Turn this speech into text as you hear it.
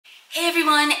Hey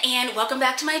everyone, and welcome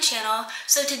back to my channel.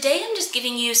 So today I'm just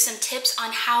giving you some tips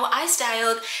on how I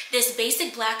styled this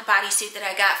basic black bodysuit that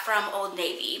I got from Old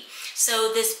Navy.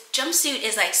 So this jumpsuit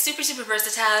is like super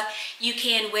versatile. You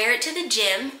can wear it to the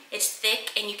gym. It's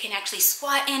thick and you can actually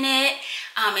squat in it,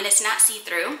 and it's not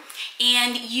see-through.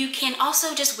 And you can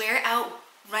also just wear it out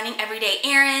running everyday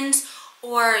errands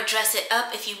or dress it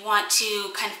up if you want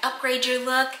to kind of upgrade your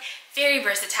look. Very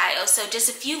versatile. So just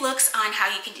a few looks on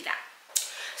how you can do that.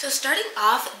 So starting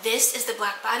off, this is the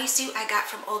black bodysuit I got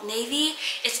from Old Navy.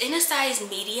 It's in a size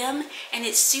medium and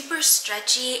it's super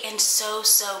stretchy and so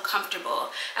comfortable.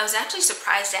 I was actually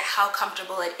surprised at how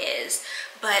comfortable it is,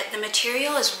 but the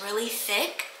material is really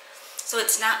thick, so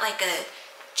it's not like a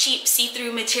cheap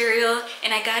see-through material,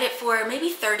 and I got it for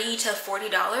maybe $30 to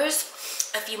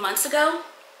 $40 a few months ago.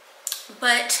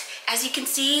 But as you can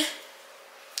see,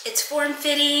 it's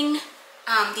form-fitting.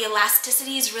 The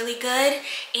elasticity is really good,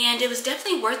 and it was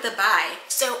definitely worth the buy.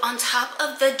 So on top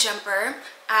of the jumper,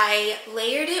 I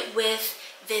layered it with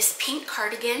this pink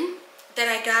cardigan that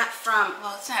I got from,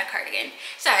 well, it's not a cardigan,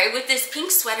 sorry, with this pink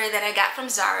sweater that I got from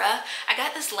Zara. I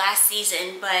got this last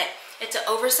season, but it's an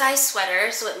oversized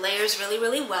sweater, so it layers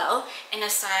really well in a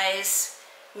size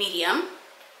medium.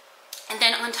 And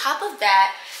then on top of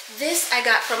that, this I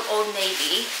got from Old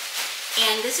Navy.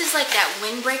 And this is like that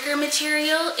windbreaker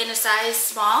material in a size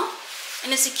small,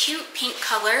 and it's a cute pink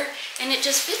color, and it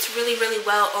just fits really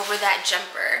well over that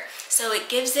jumper. So it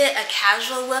gives it a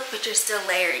casual look, but you're still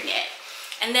layering it.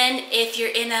 And then if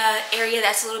you're in an area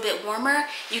that's a little bit warmer,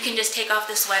 you can just take off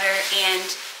the sweater and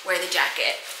wear the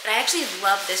jacket. But I actually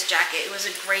love this jacket. It was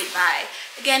a great buy.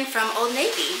 Again, from Old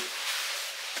Navy.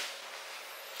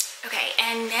 Okay,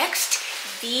 and next,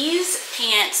 these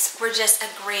pants were just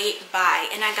a great buy,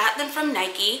 and I got them from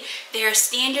Nike. They're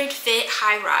standard fit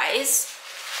high-rise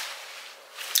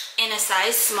in a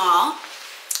size small,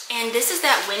 and this is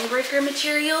that windbreaker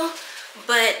material,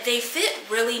 but they fit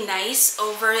really nice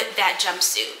over that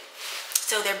jumpsuit.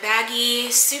 So they're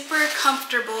baggy, super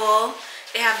comfortable.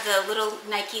 They have the little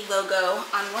Nike logo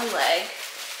on one leg,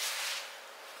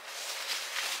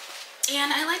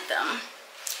 and I like them.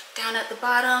 Down at the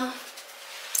bottom,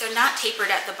 they're not tapered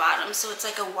at the bottom, so it's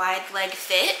like a wide leg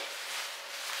fit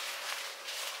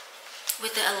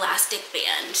with the elastic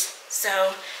band.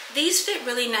 So these fit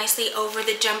really nicely over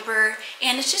the jumper,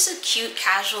 and it's just a cute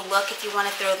casual look if you want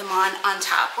to throw them on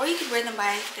top, or you could wear them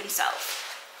by themselves.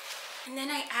 And then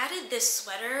I added this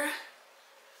sweater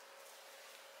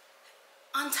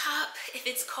on top if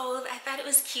it's cold. I thought it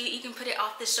was cute. You can put it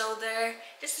off the shoulder.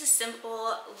 Just a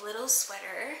simple little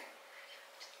sweater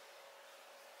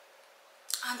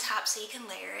on top so you can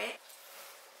layer it.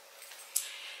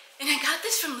 And I got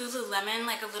this from LuluLemon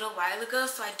like a little while ago,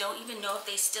 so I don't even know if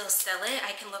they still sell it.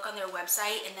 I can look on their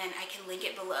website and then I can link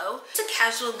it below. It's a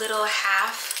casual little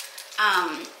half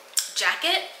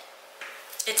jacket.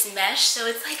 It's mesh, so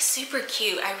it's like super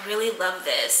cute. I really love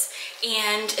this,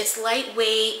 and it's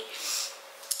lightweight,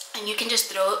 and you can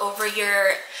just throw it over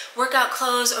your workout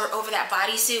clothes or over that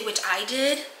bodysuit, which I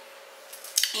did.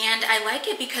 And I like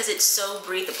it because it's so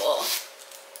breathable.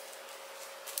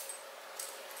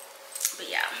 But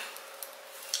yeah,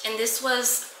 and this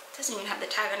was, doesn't even have the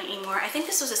tag on it anymore. I think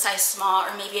this was a size small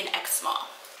or maybe an X small.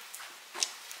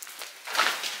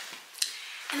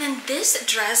 And then this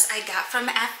dress I got from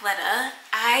Athleta.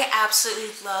 I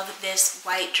absolutely love this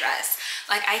white dress.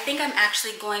 Like, I think I'm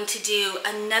actually going to do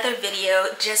another video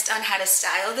just on how to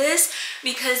style this,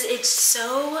 because it's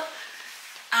so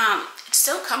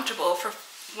comfortable for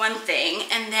one thing,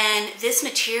 and then this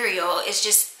material is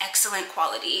just excellent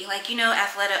quality. Like, you know,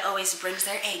 Athleta always brings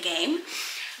their A game.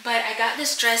 But I got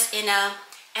this dress in a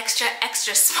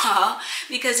extra small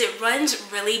because it runs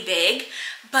really big.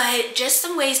 But just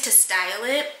some ways to style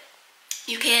it: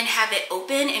 you can have it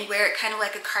open and wear it kind of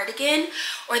like a cardigan,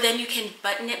 or then you can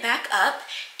button it back up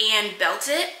and belt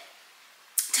it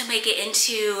to make it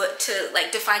into, to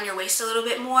like define your waist a little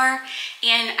bit more.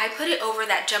 And I put it over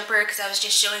that jumper because I was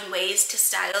just showing ways to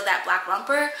style that black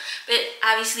romper. But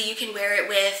obviously you can wear it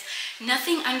with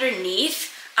nothing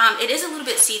underneath. It is a little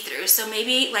bit see-through, so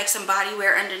maybe like some body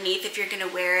wear underneath if you're gonna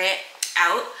wear it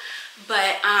out.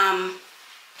 But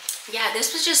yeah,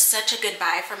 this was just such a good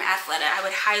buy from Athleta. I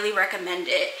would highly recommend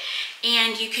it.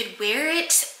 And you could wear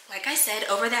it, like I said,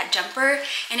 over that jumper,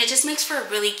 and it just makes for a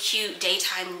really cute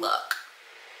daytime look.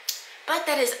 But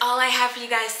that is all I have for you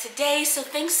guys today, so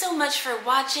thanks so much for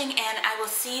watching, and I will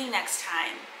see you next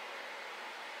time.